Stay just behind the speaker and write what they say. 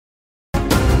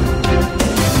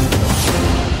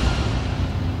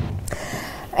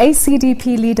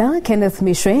ACDP leader Kenneth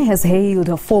Meshoe has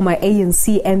hailed former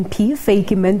ANC MP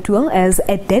Vytjie Mentor as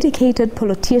a dedicated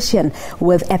politician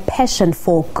with a passion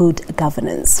for good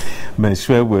governance.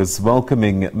 Meshoe was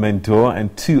welcoming Mentor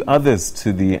and two others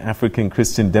to the African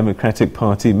Christian Democratic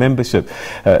Party membership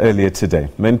earlier today.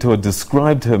 Mentor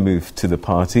described her move to the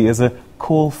party as a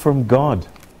call from God.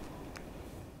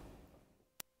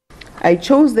 I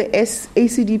chose the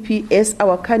ACDP as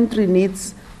our country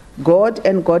needs God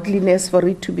and godliness for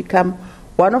it to become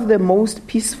one of the most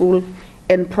peaceful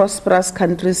and prosperous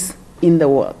countries in the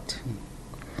world.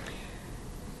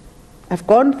 I've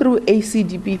gone through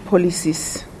ACDP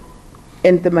policies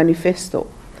and the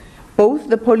manifesto. Both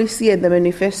the policy and the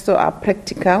manifesto are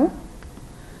practical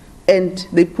and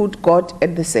they put God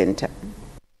at the center.